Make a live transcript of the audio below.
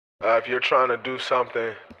If you're trying to do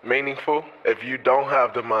something meaningful, if you don't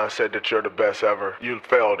have the mindset that you're the best ever, you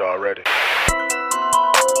failed already.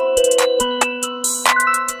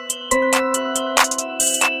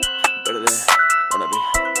 Better than, wanna be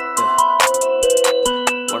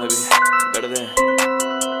better than,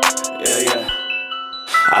 yeah.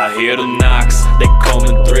 I hear the knocks, they come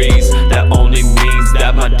in threes. That only means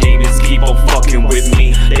that my demons keep on fucking with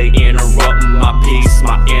me. They interrupting my peace,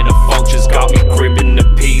 my inner functions got me gripping the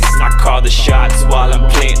peace. I call the shots while I'm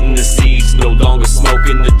planting the seeds, no longer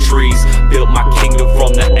smoking the trees. Built my kingdom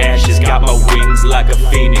from the ashes, got my wings like a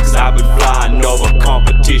phoenix. I've been flying over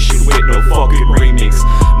competition with no fucking remix.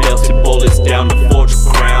 Melted bullets down the fortune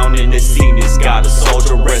crown, and the scene has got a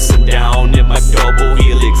soldier resting down in my double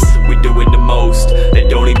helix. We doing the most, they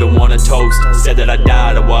don't even wanna toast. Said that I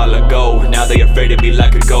died a while ago, now they afraid of me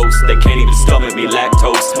like a ghost. They can't even stomach me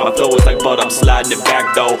lactose. My flow is like butter, I'm sliding it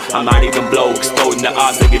back though. I might even blow, exploding the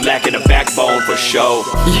odds. They be lacking a backbone for show.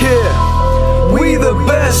 Yeah, we the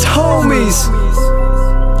best homies.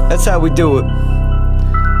 That's how we do it.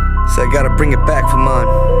 So I gotta bring it back for mine.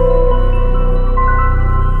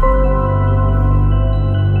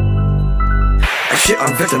 Shit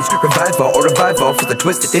on victims, revival or revival for the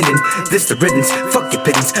twisted ending. This the riddance, fuck your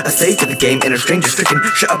pittance. A slave to the game and a stranger stricken.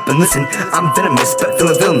 Shut up and listen, I'm venomous but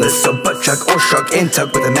feeling villainous. So butt chug or shrug and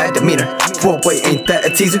tug with a mad demeanor. Whoa, wait, ain't that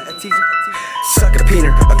a teaser? Suck at a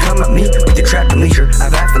peener, or come at me with your trap and leisure.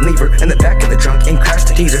 I laugh and leave her in the back of the trunk and crash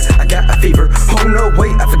the teaser. I got a fever, oh no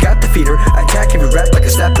wait, I forgot the feeder. I attack every rap like a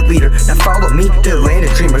snapped leader. Now follow me to the land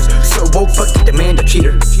of dreamers. So woke, fuck you, demand a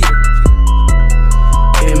cheater.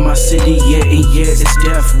 In my city, yeah, and yeah, it's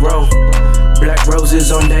death row. Black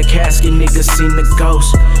roses on that casket, niggas seen the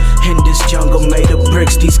ghost. In this jungle made of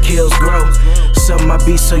bricks, these kills grow. Some might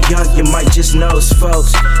be so young, you might just know it's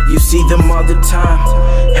folks. You see them all the time,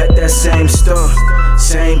 at that same store.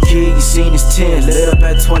 Same kid, you seen his 10, lit up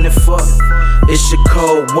at 24. It's your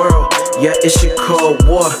cold world, yeah, it's your cold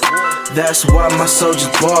war. That's why my soldiers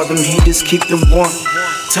ball them heaters, keep them warm.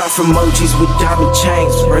 Tough emojis with diamond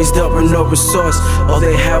chains, raised up with no resource. All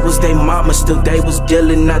they had was they mama, still they was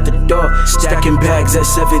dealing at the door. Stacking bags at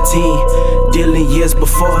 17, dealing years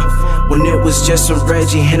before, when it was just some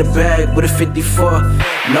Reggie in a bag with a 54.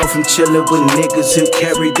 Know from chillin' with niggas who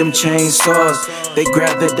carried them chainsaws. They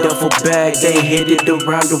grabbed that duffel bag, they hit it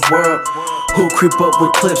around the world. Who creep up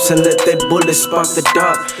with clips and let their bullets spark the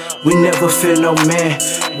dark. We never fear no man,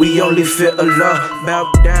 we only fear Allah.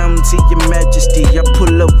 Bow down to your majesty, I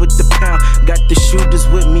pull up with the pound. Got the shooters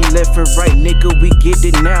with me, left and right, nigga, we get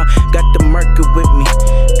it now. Got the marker with me,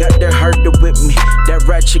 got the herder with me. That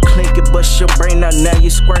ratchet clinking, bust your brain out, now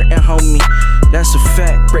you squirting, homie. That's a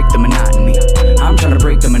fact. Break the monotony, I'm trying to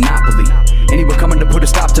break the monopoly. Anyone coming to put a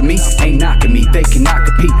stop to me, ain't knocking me, they cannot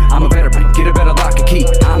compete. I'm a veteran, get a better lock and key.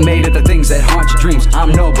 I'm made of the things that haunt your dreams.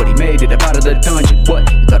 I'm nobody, made it up out of the dungeon.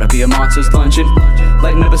 What, you thought I'd be a monster's luncheon?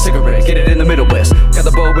 Lighting up a cigarette, get it in the Middle West. Got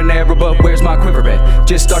the bow and arrow, but where's my quiver at?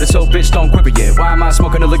 Just started, so bitch don't quiver yet. Why am I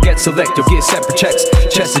smoking a Leggett Select? You'll get separate checks.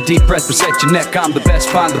 Chest a deep breath, protect your neck. I'm the best,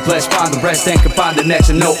 find the blessed, find the rest, and can find the next.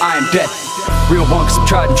 And no, I am death. Real one, cause I'm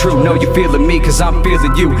tried and true. Know you feeling me, cause I'm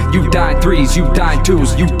feeling you. You dying threes, you dying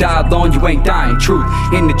twos. You die alone, you ain't dying truth.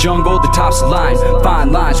 In the jungle, the top's the line.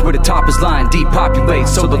 Fine lines where the top is lying. Depopulate,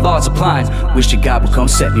 so the laws applying. Wish your God would come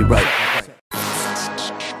set me right.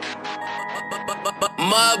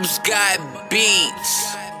 Mubs got beats.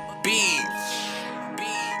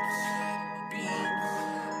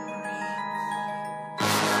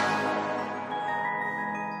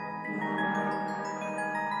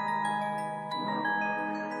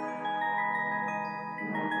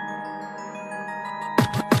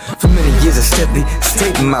 For many years I steadily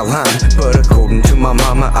stayed in my line, but according to my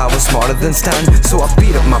mama I was smarter than Stein. So I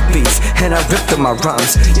beat up my beats and I ripped up my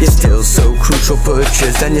rhymes. You're still so crucial,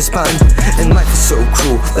 butchers down your spine. And life is so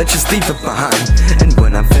cruel, let's just leave it behind. And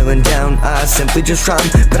when I'm feeling down I simply just rhyme.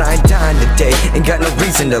 But I ain't dying today, ain't got no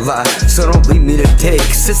reason to lie. So don't leave me today,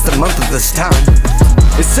 cause it's the month of this time.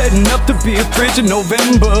 It's setting up to be a frigid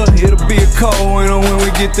November. It'll be a cold winter when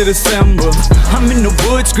we get to December. I'm in the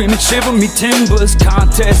woods screaming shiver me timbers.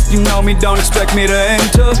 Contest, you know me, don't expect me to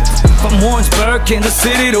enter. From Warrensburg, Kansas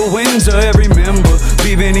City to Windsor, every member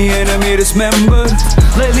leaving the enemy dismembered.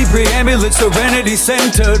 Lately preambulate, serenity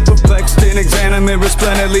centered, perplexed and examined,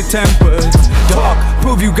 resplendently tempered. Talk,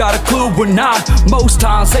 prove you got a clue, we're not. Most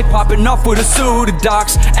times they popping off with a suit of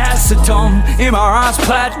docs. Acetone, MRI's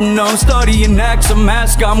platinum. Studying axum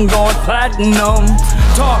mask, I'm going platinum.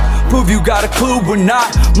 Talk, prove you got a clue, we're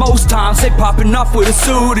not. Most times they popping off with a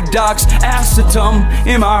suit of docs. Acetone,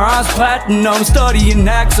 MRI's platinum. Studying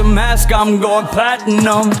axum mask, I'm going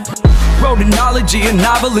platinum. wrote an ology, a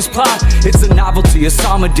novelist plot. It's a novelty, a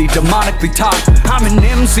psalmody, demonically taught. I'm an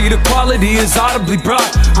MC, the quality is audibly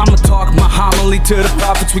brought. I'ma talk my homily to the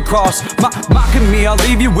prophets we cross. Mocking me, I'll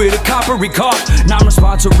leave you with a coppery cough.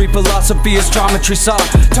 Non-responsory philosophy is geometry saw.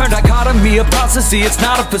 Turn dichotomy, apostasy, it's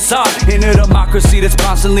not a facade. In a democracy that's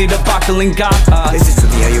constantly debaucheling God. Is it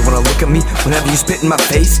really how you wanna look at me whenever you spit in my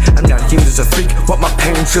face? I'm not human as a freak, what my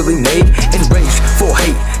parents really made. Enraged, full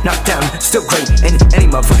hate, knocked down, still great. And any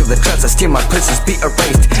motherfucker that tries to steal my places be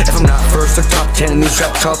erased. If I'm not first or top 10 in these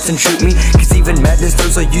rap charts, then shoot me. Cause even madness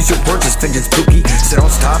knows I'll use your words as vengeance spooky. So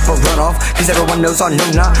don't stop or run off, cause everyone knows I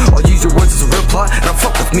know not. I'll use your words as a real plot, and I'll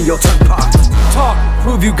fuck with me, you'll turn pop. Talk,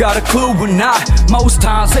 prove you got a clue or not. Most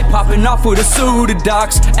times they popping off with a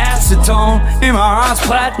pseudodox. Acetone, MRI's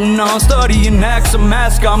platinum. Studying next a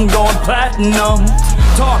mask, I'm going platinum.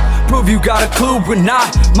 Talk, prove you got a clue or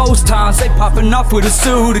not. Most times they popping off with a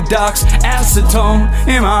pseudodox. Acetone,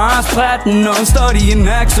 MRI's platinum. Studying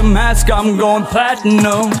next a mask, I'm going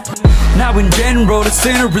platinum. Now in general, the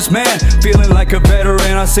sinner is man. Feeling like a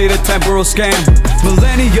veteran, I say the temporal scam.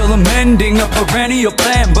 Millennial amending a perennial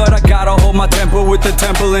plan, but I gotta hold my temper with the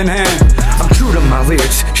temple in hand. I'm true to my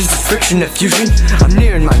lyrics, just a friction, a fusion. I'm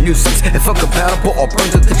nearing my nuisance. If I'm compatible, I'll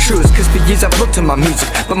burn to the truest. Cause for years I've looked at my music,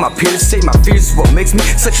 but my peers say my fears is what makes me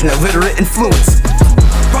such an illiterate influence.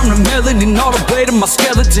 From the melanin all the way to my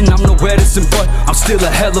skeleton, I'm no Edison, but I'm still a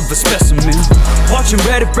hell of a specimen. Watching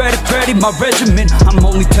Ready, my regimen. I'm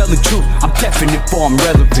only telling truth, I'm definite for I'm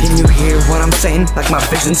relevant. Can you hear what I'm saying? Like my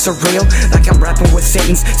vision's surreal. Like I'm rapping with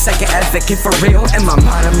Satan's second advocate for real. In my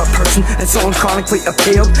mind I'm a person that's so chronically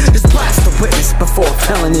appealed. Just blast the witness before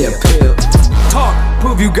felony appeal. Talk,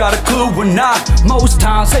 prove you got a clue or not. Most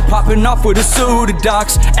times they popping off with a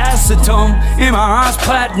pseudodox. Acetone, MRI's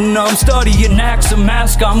platinum. Studying axe and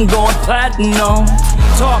mask, I'm going platinum.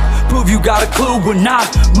 Talk, prove you got a clue or not.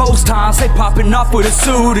 Most times they popping off with a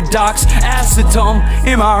pseudodox. Acetone,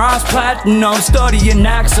 MRI's platinum. Studying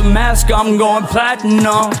axe and mask, I'm going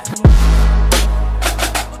platinum.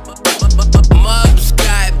 Mubs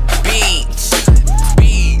got beats.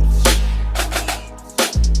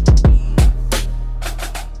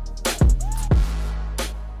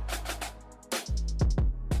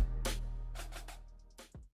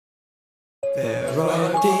 There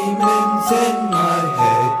are demons in my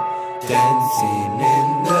head, dancing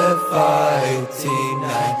in the fighting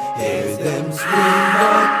night. Hear them scream,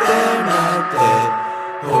 but they're not dead.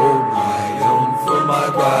 Hold my own for my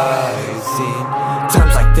rising.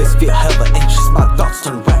 Times like this feel hella anxious, my thoughts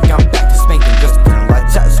turn whack. I'm back to spanking, just turn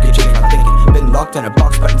lights out, could change my thinking. Been locked in a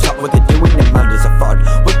box, but taught what they're doing, and mind is a fraud.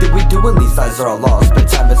 What did we do when these lies are all lost? But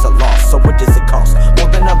time is a loss, so what does it cost?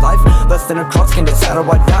 More than a life, less than a cross. Can decide how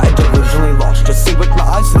I die, delusionally lost. Just see with my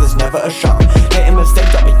eyes, so there's never a shot. Making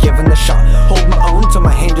mistakes, I'll be given the shot. Hold my own till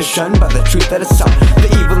my hand is shunned by the truth that is sought. The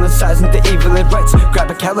evil inside and the evil it writes.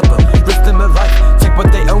 Grab a caliber, risk them a life. Take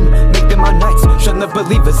what they own, make them our knights. Shun the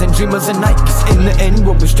believers and dreamers at night. Cause in the end,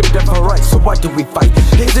 we'll be stripped of our rights. So why do we fight?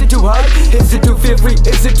 Is it too high? Is it too fear-free?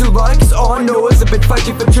 Is it too light? Cause all I know is I've been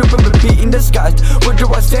fighting for truth and been beaten disguised. Where do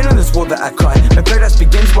I stand in this world that I cry? My paradise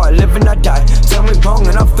begins where I live and I die. Tell me wrong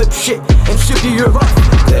and I'll flip shit and strip you your life.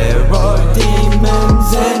 There are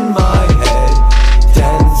demons in my head,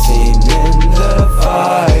 dancing in the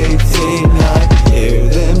fighting night. Hear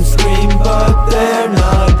them scream, but they're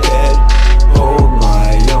not dead. Hold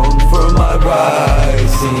my own for my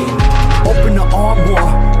rising. Open the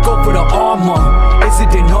armoire, go for the armor. Is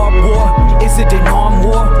it an art war? Is it an arm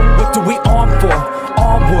war? What do we arm for?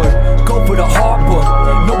 Onward, go for the harbor.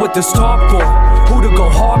 Know what to start for, who to go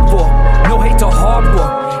hard for. No hate to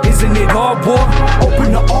harbor, isn't it our war?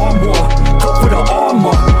 Open the armoire, go for the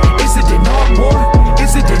armor. Is it an art war?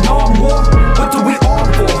 Is it an arm war? What do we arm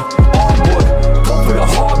for? Onward, go for the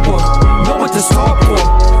harbor. Know what to start for,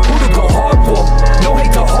 who to go hard for. No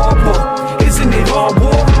hate to harbor, isn't it our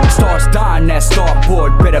war? Stars dying that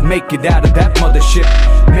starboard, better make it out of that mothership.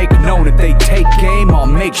 Make it known if they take game, I'll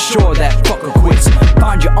make sure that fucker quits.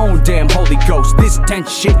 Find your own damn Holy Ghost, this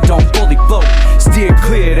tense shit don't fully float. Steer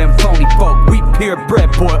clear them phony folk, we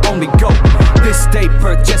purebred boy only go. This state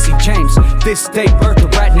birth Jesse James, this state birth a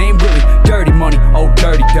rat named Willie. Dirty money, oh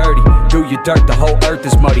dirty, dirty. Do your dirt, the whole earth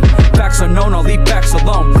is muddy. Facts unknown, I'll leave facts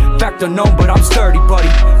alone. Fact unknown, but I'm sturdy, buddy.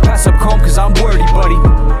 Pass up chrome cause I'm wordy, buddy.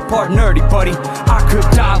 Part nerdy, buddy. I could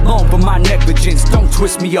die alone, but my negligence don't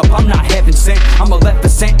twist me up. up, I'm not heaven sent. I'm a left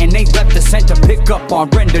percent and ain't left a cent to pick up on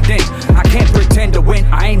rendered in. I can't pretend to win,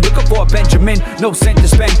 I ain't looking for a Benjamin. No cent to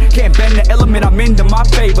spend, can't bend the element I'm into my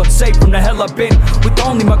favor. Safe from the hell I've been, with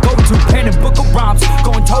only my go-to pen and book of rhymes.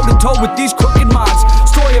 Going toe to toe with these crooked minds.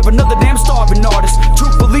 Story of another damn starving artist.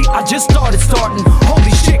 Truthfully, I just starting.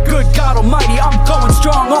 Holy shit, good God almighty, I'm going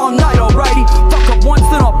strong all night, alrighty. Fuck up once,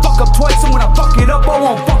 then I'll fuck up twice, and when I fuck it up, I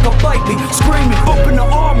won't fuck up lightly. Screaming, open the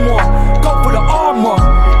Armoire, go for the armor.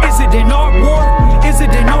 Is it an art war? Is it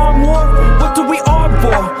an Armoire? What do we arm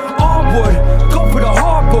for? Armwood, go for the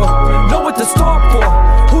harbor. Know what to start for,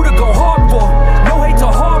 who to go hard for. No hate to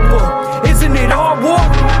harbor. Isn't it our war?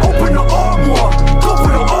 Open the Armoire, go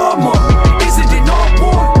for the armor. Is it an art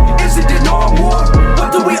war? Is it an Armoire?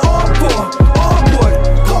 What do we arm for? Armwood,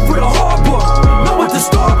 go for the harbor. Know what to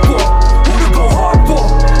start for, who to go hard for.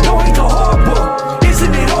 No hate to harbor.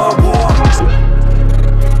 Isn't it our war?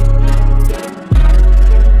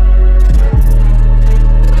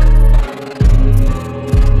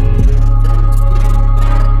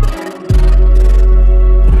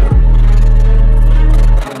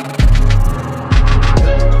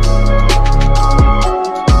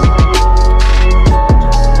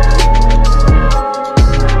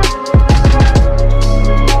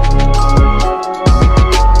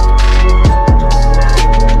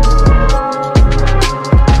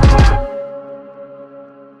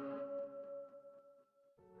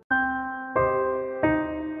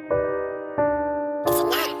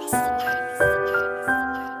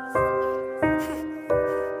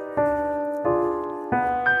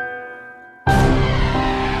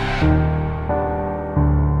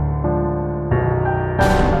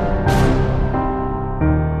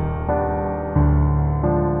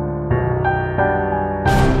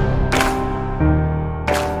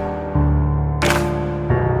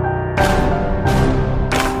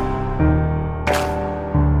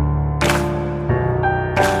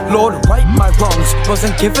 Lord, right my wrongs.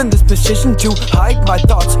 Wasn't given this position to hide my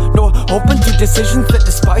thoughts, nor open to decisions that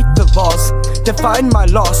despite the laws define my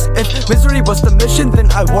loss. If misery was the mission,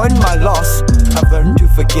 then I won my loss. I've learned to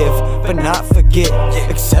forgive, but not forget.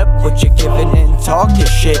 Accept what you're given and talk your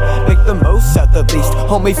shit. Make the most out the least,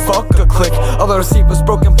 homie, fuck a click. All I receive was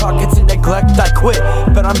broken pockets and neglect, I quit.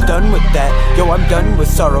 But I'm done with that, yo, I'm done with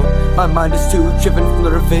sorrow. My mind is too driven from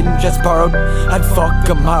the revenge just borrowed. I'd fuck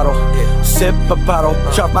a model, sip a bottle,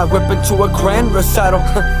 drop my whip into a grand recital.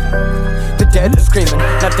 The dead are screaming,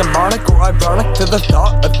 not demonic or ironic to the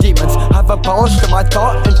thought of demons. I've abolished my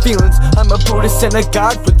thought and feelings. I'm a Buddhist and a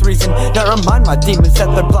god with reason. Now remind my demons that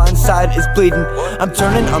their blind side is bleeding. I'm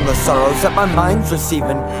turning on the sorrows that my mind's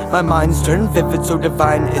receiving. My mind's turned vivid, so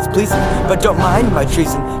divine it's pleasing. But don't mind my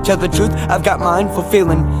treason, tell the truth, I've got mindful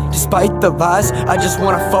feeling. Despite the lies, I just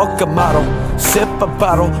wanna fuck a model, sip a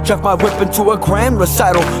bottle, drive my whip into a grand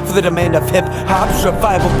recital for the demand of hip-hop's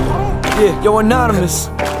revival. Yeah, yo, anonymous.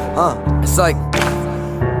 It's like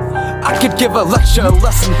I could give a lecture, a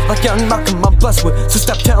lesson, like young Malcolm I'm blessed with. So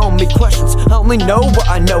stop telling me questions, I only know what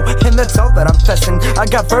I know, and that's all that I'm fessing. I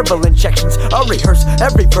got verbal injections, I'll rehearse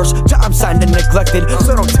every verse till I'm signed and neglected.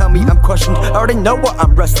 So don't tell me I'm questioned, I already know what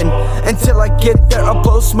I'm resting. Until I get there, I'll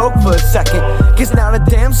blow smoke for a second. Cause now the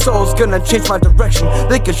damn soul's gonna change my direction.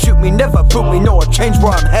 They could shoot me, never boot me, nor change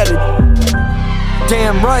where I'm headed.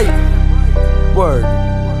 Damn right. Word.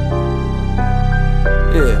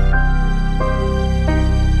 Yeah.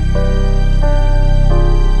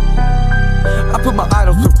 I put my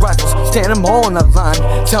idols with rifles, stand them all on the line,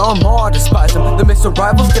 tell them all I despise them. The mixed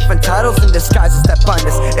rivals, different titles and disguises that bind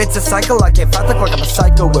us. It's a cycle, I can't fight, look like I'm a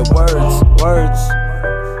psycho with words.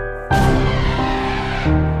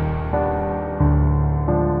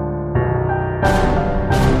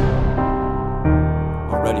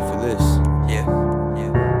 I'm ready for this. Yeah.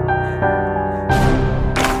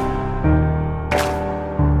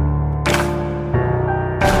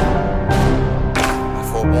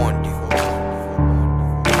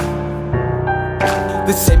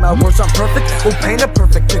 They say my words aren't perfect, will paint a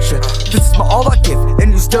perfect picture. This is my all I give,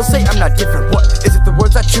 and you still say I'm not different. What? Is it the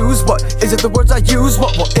words I choose? What? Is it the words I use?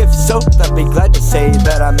 What? Well, if so, I'd be glad to say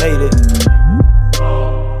that I made it.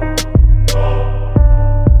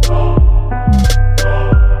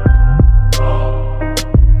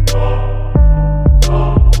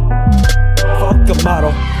 Fuck a model,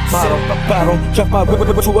 a battle, drop my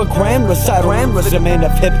whip to a grand recital. The demand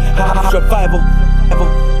of hip-hop revival.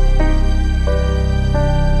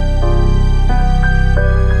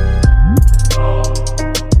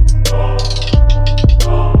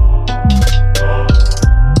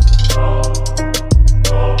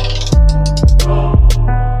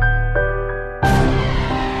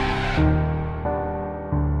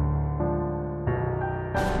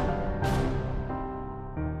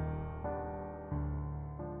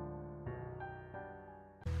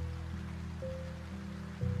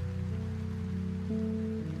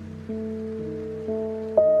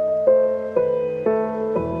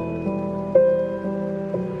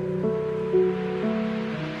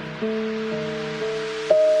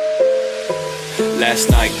 Last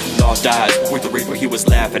night, lost eyes with the reaper, he was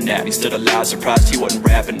laughing at me. Stood alive, surprised he wasn't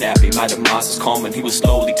rapping at me. My demise is calming, he was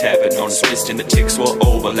slowly tapping on his wrist and the ticks were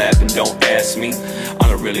overlapping. Don't ask me, I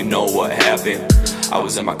don't really know what happened. I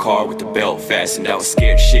was in my car with the belt fastened, I was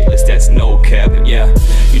scared shitless, that's no capping, yeah.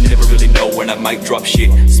 You never really know when I might drop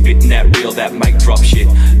shit. Spitting that real, that might drop shit.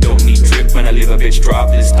 Don't need drip when I leave a bitch,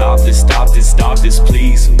 drop this, stop this, stop this, stop this,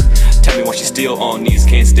 please. Tell me why she's still on these.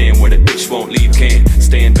 Can't stand where the bitch won't leave. Can't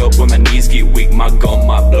stand up when my knees get weak. My gun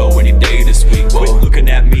might blow any day this week. Quit looking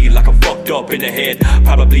at me like I'm fucked up in the head.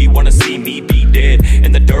 Probably wanna see me be dead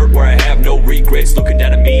in the dirt where I have no regrets. Looking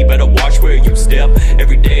down at me, better watch where you step.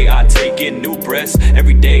 Every day I take in new breaths.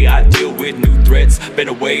 Every day I deal with new threats. Been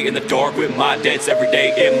away in the dark with my debts. Every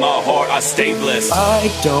day in my heart I stay blessed. I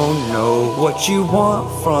don't know what you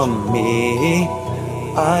want from me.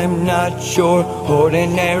 I'm not your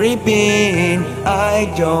ordinary being.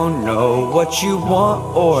 I don't know what you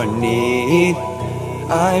want or need.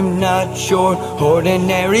 I'm not your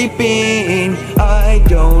ordinary being. I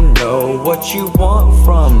don't know what you want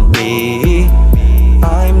from me.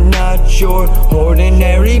 I'm not your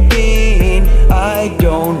ordinary being. I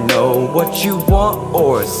don't know what you want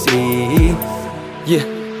or see. Yeah,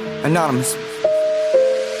 anonymous.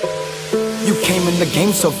 You came in the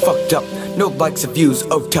game so fucked up. No likes or views,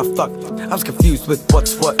 oh tough luck. I was confused with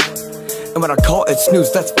what's what. And when I call it snooze,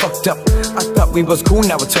 that's fucked up. I thought we was cool,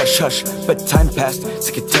 now it's hush hush. But time passed, so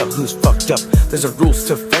I could tell who's fucked up. There's a rules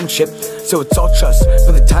to friendship, so it's all trust.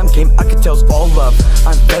 When the time came, I could tell's all love.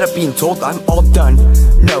 I'm fed up being told I'm all done.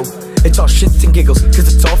 No, it's all shits and giggles, cause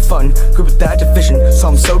it's all fun. Grew with that division, so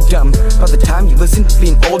I'm so dumb. By the time you listen to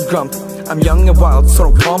being old grump, I'm young and wild, so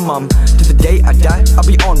don't call mom. To the day I die, I'll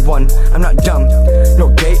be on one. I'm not dumb, no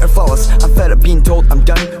gay or flawless. I'm fed up being told I'm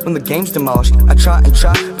done when the game's demolished. I try and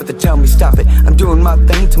try, but they tell me stop it. I'm doing my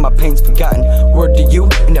thing till my pain's forgotten. Word to you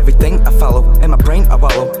and everything I follow. And my brain I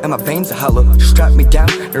wallow, and my veins are hollow. Strap me down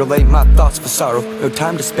and relay my thoughts for sorrow. No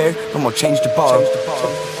time to spare, no more change to borrow.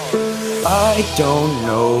 I don't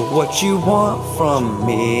know what you want from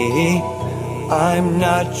me. I'm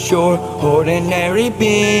not your ordinary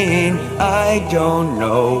being. I don't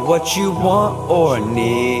know what you want or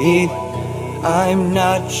need. I'm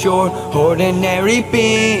not your ordinary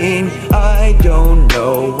being. I don't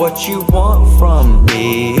know what you want from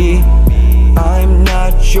me. I'm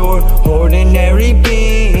not your ordinary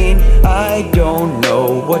being. I don't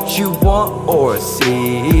know what you want or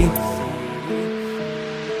see.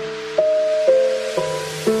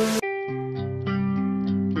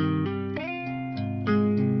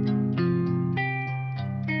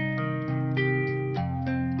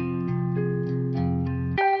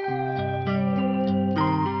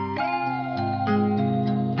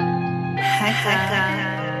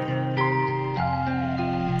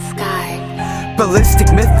 Ballistic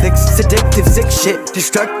mythics, seductive sick shit,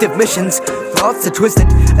 destructive missions. Thoughts are twisted,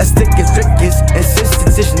 as thick as Rick is. Insist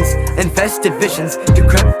incisions, infested visions,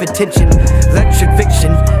 decrepit tension, lectured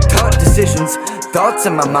fiction, taught decisions. Thoughts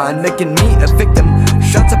in my mind making me a victim.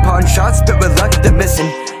 Shots upon shots, but reluctant missing.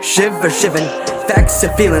 Shiver shivin', facts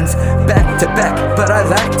and feelings, back to back, but I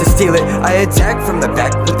lack to steal it. I attack from the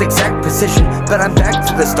back with exact precision, but I'm back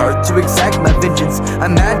to the start to exact my vengeance.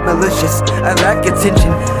 I'm mad malicious, I lack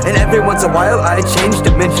attention, and every once in a while I change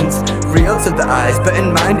dimensions. Real to the eyes, but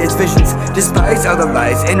in mind it's visions. Despise all the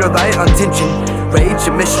lies and rely on tension. Rage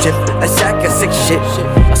and mischief, a sack of sick shit.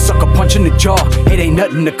 I suck a punch in the jaw, it ain't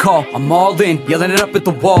nothing to call. I'm all in, yelling it up at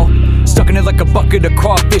the wall. Stuck in it like a bucket of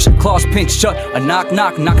crawfish, claws pinched shut. A knock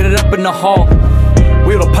knock, knocking it up in the hall.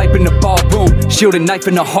 Wheel a pipe in the ballroom, shielding knife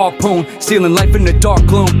in the harpoon, stealing life in the dark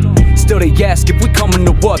gloom. Still they ask if we coming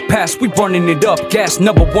to what pass, we running it up, gas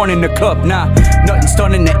number one in the cup. Nah, nothing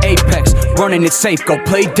stunning the apex, running it safe, go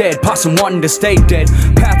play dead, possum wanting to stay dead.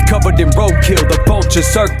 Path covered in roadkill, the vultures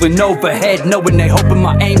circling overhead, knowing they hoping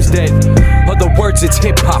my aim's dead. Other words, it's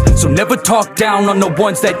hip-hop, so never talk down on the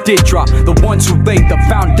ones that did drop. The ones who laid the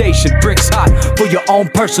foundation, bricks hot, for your own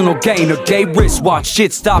personal gain. A gay wristwatch,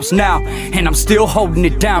 shit stops now, and I'm still holding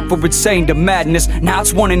it down for insane to madness. Now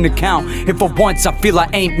it's one in the count, and for once I feel I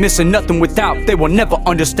ain't missing nothing without. They will never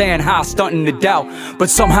understand how I stunt in the doubt, but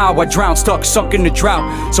somehow I drown, stuck, sunk in the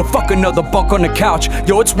drought. So fuck another buck on the couch,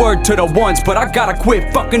 yo it's word to the ones, but I gotta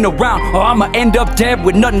quit fucking around, or I'ma end up dead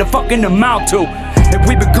with nothing to fucking amount to. If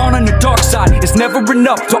we been gone on the dark side, it's never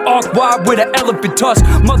enough to arc wide with an elephant tusk.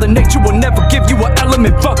 Mother Nature will never give you an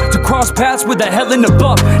element fuck to cross paths with a hell in the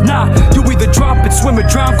buff. Nah, you either drop and swim or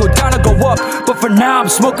drown, go down or go up. But for now, I'm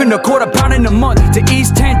smoking a £quarter in a month to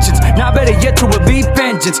ease tensions. Now better yet to relieve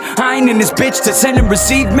vengeance. I ain't in this bitch to send and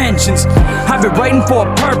receive mentions. I've been writing for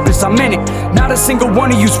a purpose, I'm in it. Not a single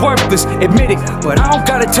one of you's worthless, admit it. But I don't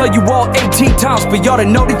gotta tell you all 18 times for y'all to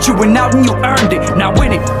know that you went out and you earned it. Now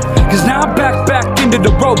win it. Cause now I'm back into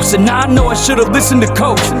the ropes, and now I know I should've listened to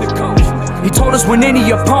coach. He told us when any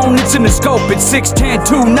opponent's in the scope, it's 6'10",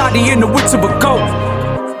 290 in the wits of a goat.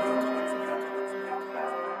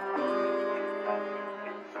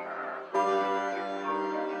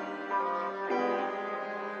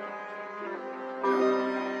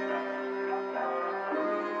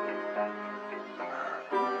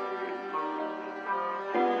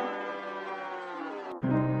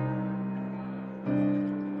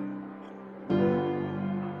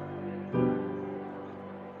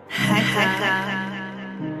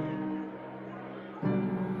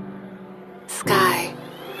 Sky.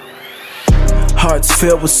 Hearts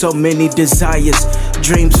filled with so many desires,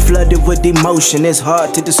 dreams flooded with emotion, it's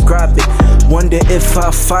hard to describe it. Wonder if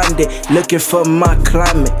I find it, looking for my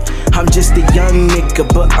climate. I'm just a young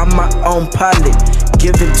nigga, but I'm my own pilot.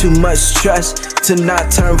 Giving too much trust to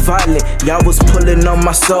not turn violent. Y'all was pulling on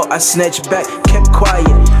my soul, I snatched back, kept quiet.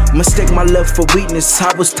 Mistake my love for weakness,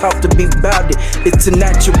 I was taught to be bout it. It's a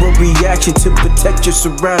natural reaction to protect your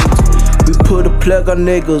surroundings. We put a plug on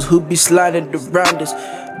niggas who be sliding around us.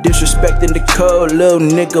 Disrespecting the code, little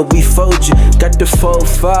nigga, we fold you. Got the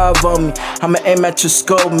 4-5 on me, I'ma aim at your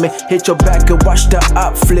skull, man. Hit your back and watch the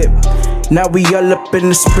op flip. Now we all up in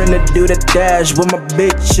the sprinter, do the dash with my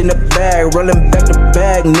bitch in the bag, rolling back the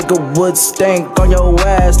bag. Nigga would stank on your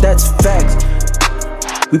ass, that's facts.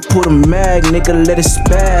 We put a mag, nigga, let it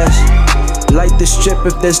smash. Light the strip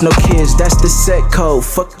if there's no kids, that's the set code.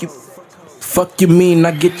 Fuck you mean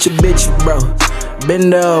I get your bitch, bro.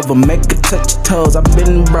 Bend over, make her touch your toes, I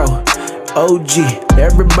been bro. OG,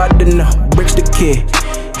 everybody know, Bricks the kid,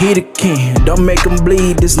 he the king, don't make him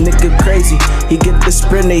bleed, this nigga crazy. He get the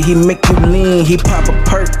sprinter, he make you lean, he pop a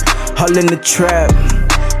perk, all in the trap.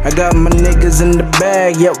 I got my niggas in the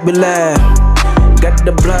bag, yep, we laugh. Got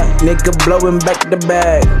the block, nigga blowing back the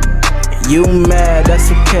bag. You mad,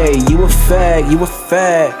 that's okay, you a fag, you a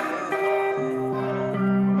fag.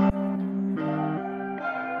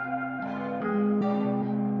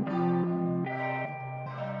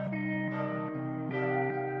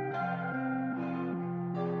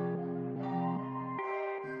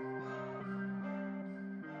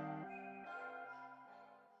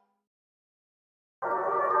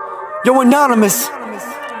 Yo, Anonymous!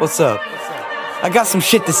 What's up? I got some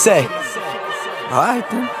shit to say. Alright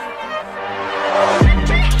then.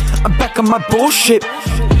 I'm back on my bullshit.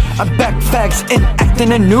 I'm back fags and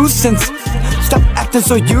acting a nuisance. Stop acting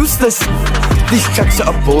so useless. These tracks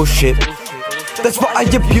are bullshit. That's why I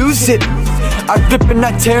abuse it. I rip and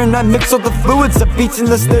I tear and I mix all the fluids. The beats and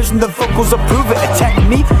the snares and the vocals approve it. Attack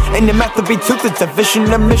me and the mouth will be toothless. The vision,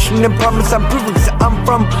 the mission, and promise I'm proving. So I'm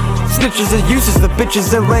from snitches and uses, the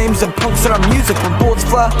bitches and lames and punks that are music. When bullets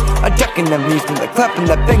fly, I duck in amusement. Like clapping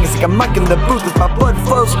that bang, it's like a mic in the booth as my blood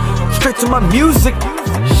flows straight to my music.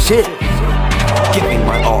 Shit. Give me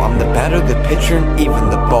my all, I'm the batter, the pitcher, and even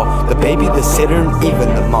the ball. The baby, the sitter, and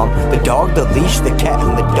even the mom. The dog, the leash, the cat,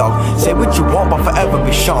 and the dog. Say what you want, I'll forever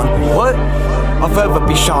be Sean. What? I'll forever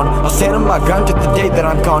be Sean. I'll stand on my ground to the day that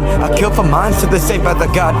I'm gone. I'll kill for mine till they're saved by the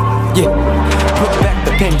God. Yeah. Put back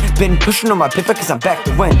the pen. Been pushing on my pivot cause I'm back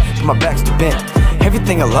to win. But my back's too bent.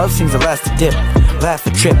 Everything I love seems to last a dip. Laugh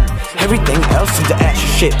a trip. Everything else seems to ash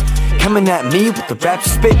shit. Coming at me with the rap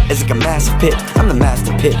spit is like a massive pit. I'm the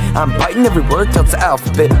master pit. I'm biting every word till it's the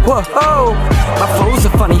alphabet. Whoa, my flows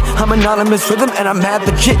are funny. I'm anonymous rhythm and I'm mad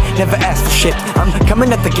legit. Never ask for shit. I'm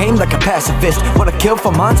coming at the game like a pacifist. Wanna kill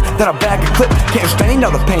for months, then I'll bag a clip. Can't restrain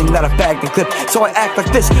all the pain that I bagged and clipped. So I act like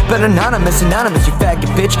this, but anonymous, you faggot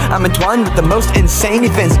bitch. I'm entwined with the most insane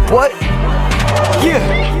events. What? Yeah,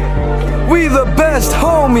 we the best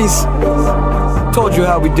homies. Told you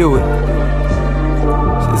how we do it.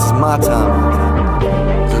 This is my time.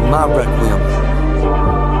 This is my requiem.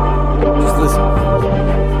 Just listen.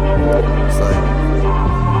 It's like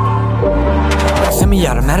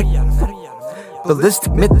semi-automatic,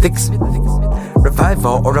 ballistic mythics,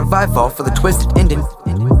 revival or revival for the twisted ending.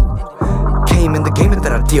 Came in the game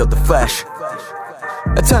that I deal the flesh.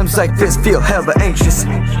 At times like this, feel hella anxious.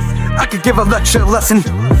 I could give a lecture lesson.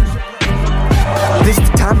 This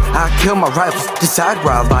time I kill my rivals, decide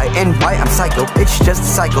where I lie and why I'm psycho. It's just a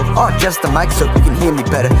cycle, or just a mic so you can hear me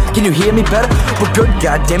better. Can you hear me better? Well good,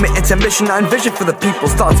 goddammit, it's a mission I envision for the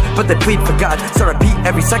people's thoughts, but they plead for God. So I repeat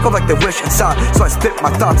every cycle like they wish and saw. So I spit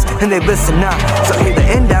my thoughts and they listen not. So hear the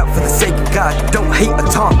end out for the sake of God. Don't hate a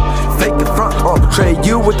tongue, fake a front, or I'll betray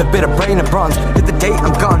you with a bit of brain and bronze. Hit the day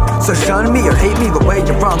I'm gone, so shun me or hate me the way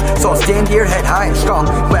you're wrong. So I'll stand here head high and strong.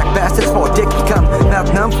 Whack bastards for a dick you come,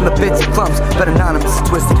 mouth numb from the bits and clumps, but anonymous and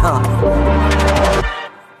twisted, huh?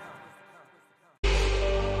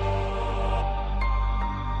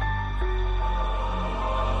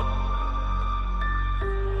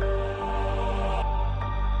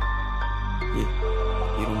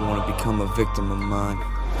 You don't want to become a victim of mine.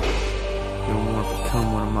 You don't want to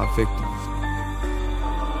become one of my victims.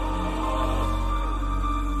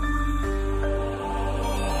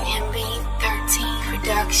 Be 13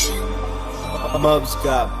 production. Mubs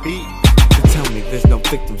got beat. They tell me there's no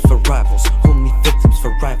victims for rivals, only victims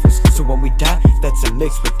for rivals. So when we die, that's a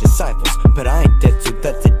mix with disciples. But I ain't dead, so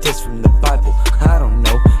that's a diss from the Bible. I don't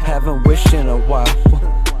know, haven't wished in a while.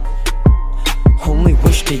 Only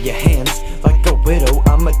wish to your hands, like a widow,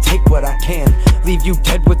 I'ma take what I can. Leave you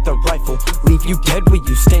dead with the rifle, leave you dead where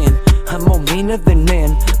you stand. I'm more meaner than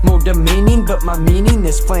man, more demeaning, but my meaning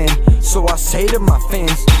is planned. So I say to my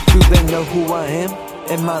fans, do they know who I am?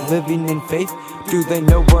 Am I living in faith? Do they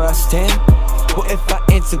know where I stand? Well, if I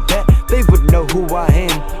answered that, they would know who I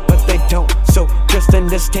am. But they don't, so just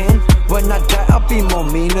understand, when I die, I'll be more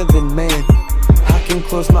meaner than man. I can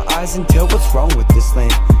close my eyes and tell what's wrong with this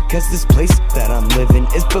land, cause this place that I'm living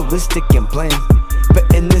is ballistic and bland.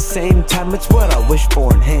 But in the same time, it's what I wish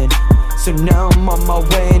for in hand. So now I'm on my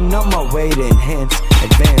way and on my way to enhance,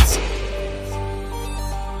 advance.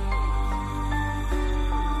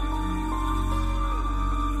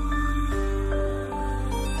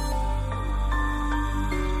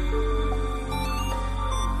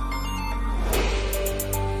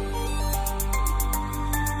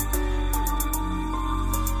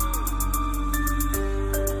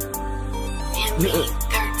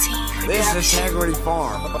 This is Integrity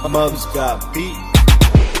Farm. Mubs got beat.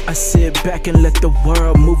 I sit back and let the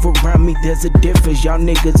world move around me. There's a difference, y'all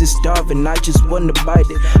niggas is starving, I just wanna bite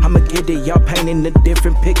it. I'ma get it, y'all painting a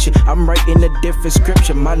different picture, I'm writing a different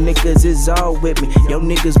scripture. My niggas is all with me, yo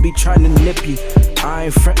niggas be trying to nip you. I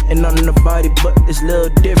ain't frontin' on nobody, but it's a little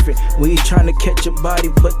different. We trying to catch a body,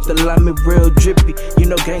 but the lime is real drippy. You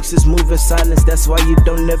know gangsters move in silence, that's why you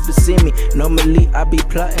don't never see me. Normally I be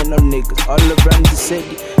plotting on niggas all around the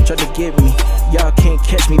city, try to get me. Y'all can't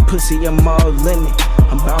catch me, pussy, I'm all in it.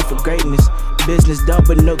 I'm bound for greatness, business done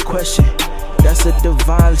but no question. That's a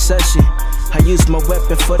divine session. I use my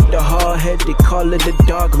weapon for the hard head, they call it a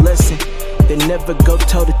dog lesson. They never go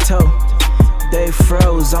toe to toe, they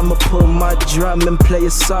froze. I'ma pull my drum and play a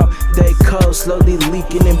song. They cold, slowly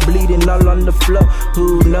leaking and bleeding all on the floor.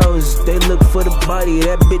 Who knows, they look for the body,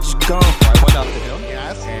 that bitch gone. I went up to him,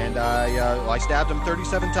 yes, and I stabbed him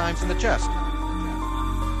 37 times in the chest.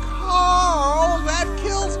 Carl, that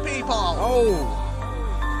kills people! Oh!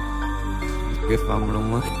 Let's get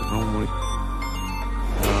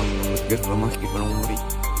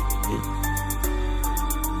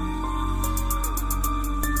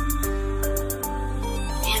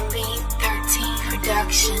Be 13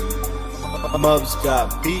 production. Mubs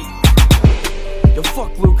got beat. Yo,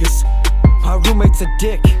 fuck Lucas, my roommate's a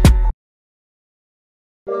dick.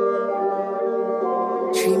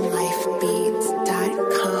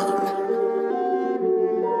 DreamLifeBeats.com.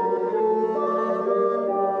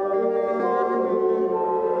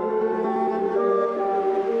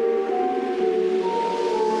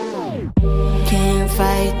 Can't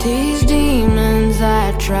fight these demons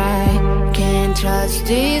I try. Can't trust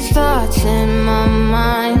these thoughts in my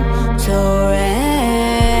mind. So reckless,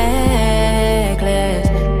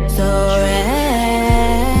 so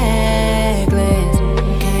reckless.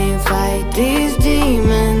 Can't fight these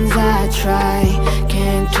demons I try.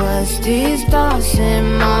 Can't trust these thoughts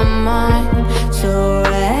in my mind. So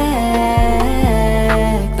reckless,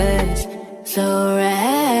 so reckless.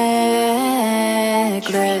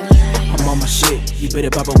 I'm on my shit, you better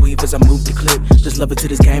bob a weave as I move the clip. Just love it to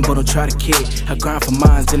this game, but don't try to kid. I grind for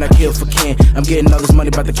mines, then I kill for Ken. I'm getting all this money,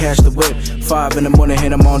 about to cash the whip. 5 in the morning,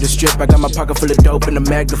 and I'm on the strip. I got my pocket full of dope and a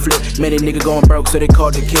mag to flip. Many niggas going broke, so they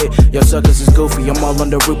called the kid. Yo, suckers is goofy, I'm all on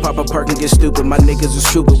the roof. Pop a perk and get stupid. My niggas is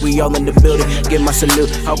stupid, we all in the building. Get my salute.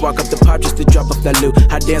 I walk up the pop just to drop off that loot.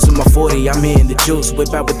 I dance with my 40, I'm in the juice.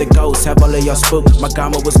 Whip out with the ghosts, have all of y'all spook. My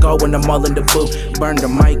gamma was gold when I'm all in the booth. Burn the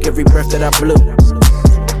mic every breath that I blew.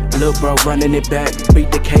 Lil' bro running it back,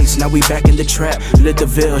 beat the case, now we back in the trap. Lit the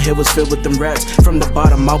Ville, hill was filled with them rats. From the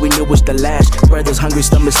bottom, all we knew was the lash. Brothers hungry,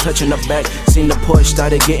 stomachs touching the back. Seen the Porsche,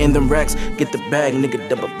 started getting them racks. Get the bag, nigga,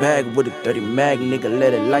 double bag with a 30 mag, nigga,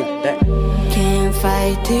 let it like that. Can't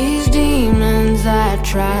fight these demons I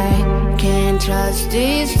try. Can't trust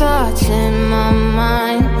these thoughts in my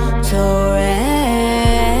mind. So reckless,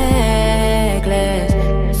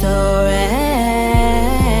 so reckless.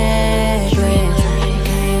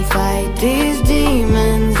 Can't fight these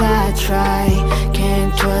demons I try.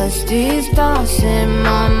 Can't trust these thoughts in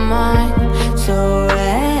my mind. So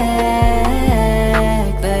reckless,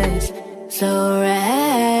 so reckless.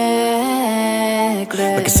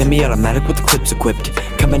 Like a semi-automatic with the clips equipped,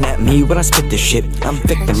 coming at me when I spit this shit. I'm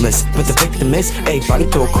victimless, but the victim is a body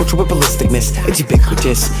to a culture with ballistic miss. It's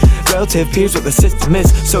ubiquitous, relative peers what the system is.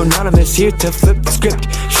 So anonymous here to flip the script.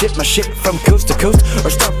 Shit my shit from coast to coast, or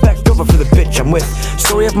start back over for the bitch I'm with.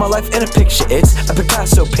 Story of my life in a picture, it's a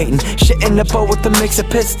Picasso painting. Shit in a bowl with the mix of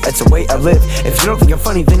piss, that's the way I live. If you don't think I'm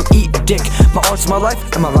funny, then eat a dick. My art's my life,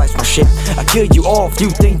 and my life's my shit. I kill you all if you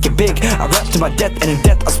think you're big. I rap to my death, and in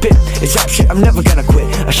death I spit. It's rap shit, I'm never gonna quit.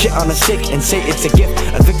 I shit on a stick and say it's a gift.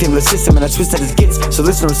 A victim of the system and I twist at his gets. So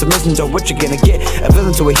listen to submissions on what you're gonna get. A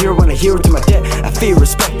villain to a hero and a hero to my debt. I fear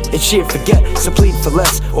respect and sheer forget. So plead for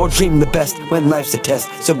less or dream the best when life's a test.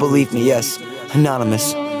 So believe me, yes,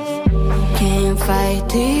 anonymous. Can't fight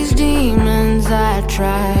these demons I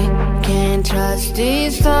try. Can't trust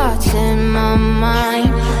these thoughts in my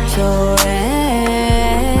mind. So reckless,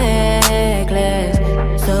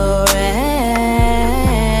 so reckless.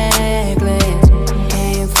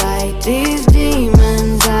 Can't fight these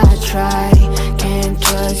demons I try. Can't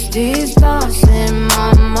trust these thoughts in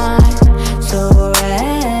my mind. So reckless,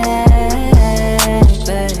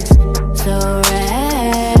 so reckless.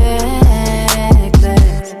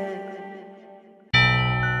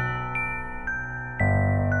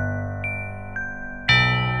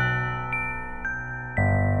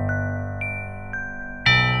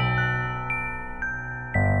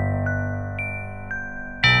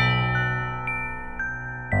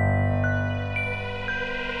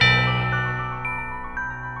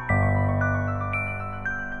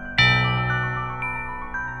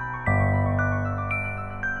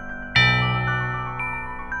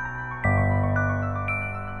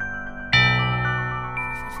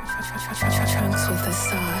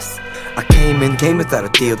 I came in, came without a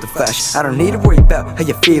deal to flash. I don't need to worry about how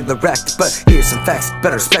you feel erect, but here's some facts,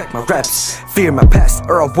 better respect my raps. Fear my past,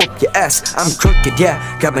 or I'll whoop your ass. I'm crooked, yeah,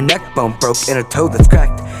 got my neck bone broke and a toe that's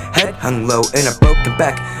cracked. Head hung low and a broken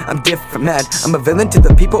back. I'm different mad, I'm a villain to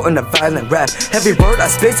the people in a violent rap. Every word I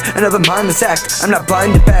spit, another mindless act. I'm not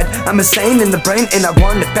blind and bad, I'm insane in the brain and I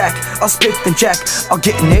want it back. I'll spit and jack, I'll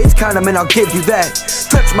get an AIDS condom and I'll give you that.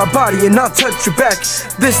 Touch my body and I'll touch your back.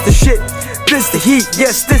 This the shit, this the heat,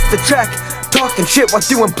 yes, this the track. Talking shit while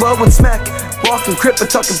doing blow and smack. Walking crip but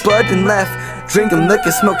talking blood and laugh. Drinking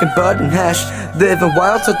liquor, smoking bud and hash. Living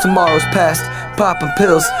wild till tomorrow's past. Popping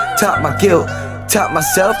pills, top my guilt. Taught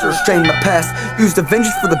myself to restrain my past. Use the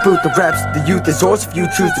vengeance for the booth of raps. The youth is yours if you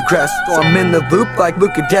choose to grasp. So I'm in the loop like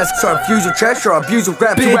Luca Desk. So I refuse your trash or abuse your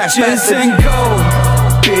rap. Bitches and gold,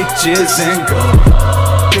 bitches and gold.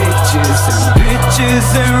 Bitches and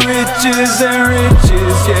riches and riches and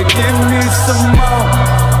riches. Yeah, give me some more.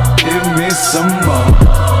 Give me some more.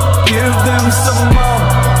 Give them some more.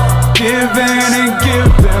 Give in and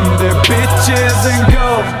give them their bitches and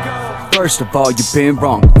gold. First of all, you've been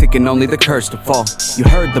wrong, thinking only the curse to fall. You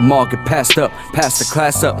heard them all get passed up, passed the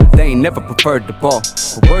class up. They ain't never preferred the ball.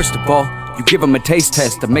 But worst of all, you give them a taste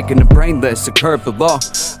test of making them brainless and curb the law.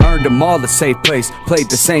 Earned them all a safe place, played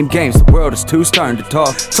the same games. The world is too starting to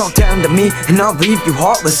talk. Talk down to me and I'll leave you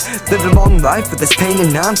heartless. Live a long life with this pain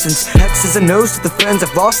and nonsense. X's and O's to the friends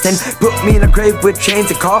I've lost and put me in a grave with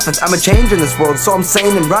chains and coffins. I'm a change in this world, so I'm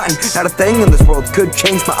sane and rotten. Not a thing in this world could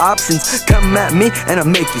change my options. Come at me and I'll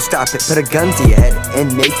make you stop it. Put a gun to your head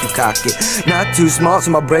and make you cock it. Not too smart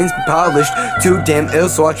so my brain's been polished. Too damn ill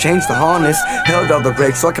so I changed the harness. Held all the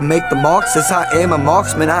brakes so I can make the mark. Says I am a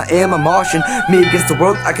marksman, I am a Martian. Me against the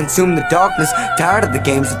world, I consume the darkness. Tired of the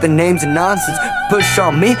games with the names and nonsense. Push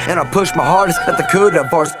on me and I'll push my hardest. At the could have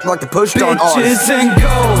bars like the push on artists. Bitches and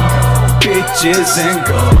gold, bitches and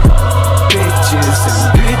gold. Bitches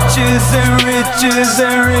and riches and riches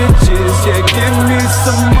and riches. Yeah, give me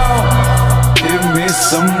some more. Give me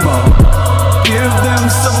some more. Give them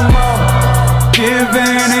some more. Give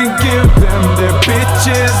in and give them their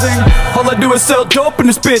bitches and all I do is sell dope in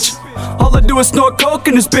this bitch. All I do is snort coke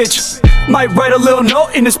in this bitch. Might write a little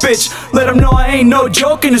note in this bitch. Let them know I ain't no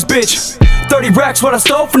joke in this bitch. 30 racks what I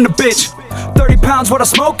stole from the bitch. 30 pounds what I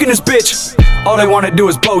smoke in this bitch. All they wanna do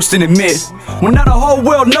is boast and admit when now the whole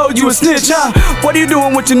world knows you a snitch, huh? What are you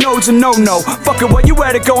doing with your nose and no-no? Fuck it, where you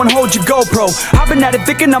at it, go and hold your GoPro. I've been at it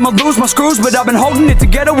thinking I'ma lose my screws, but I've been holding it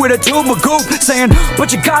together with a tube of goop. Saying,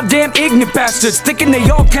 but you goddamn ignorant bastards, thinking they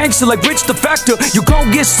all gangster like Rich the Factor. You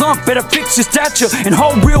gon' get slumped, better fix your stature and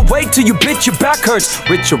hold real weight till you bitch your back hurts.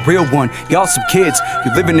 Rich a real one, y'all some kids.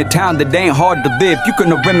 You live in a town that ain't hard to live. You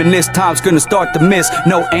gonna reminisce, time's gonna start to miss.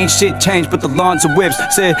 No, ain't shit changed but the lawns and whips.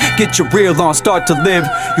 Said, get your real on, start to live.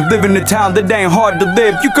 You live in a town that ain't hard to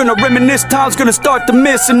live. You gonna reminisce, time's gonna start to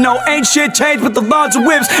miss. And no, ain't shit changed but the lawns and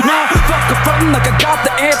whips. Now, fuck a frontin' like I got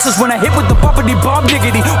the answers when I hit with the bumpity bomb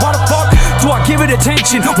diggity. Why the fuck do I give it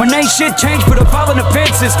attention when ain't shit changed but the violent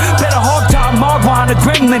offenses? Better hog tie Armoire and a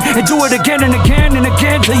gremlin and do it again and again and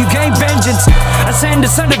again till you gain vengeance. I send the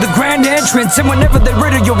sun to the grand entrance, and whenever they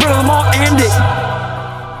rid of your rhythm, I'll end it.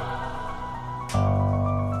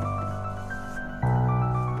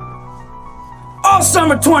 All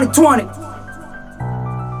summer 2020.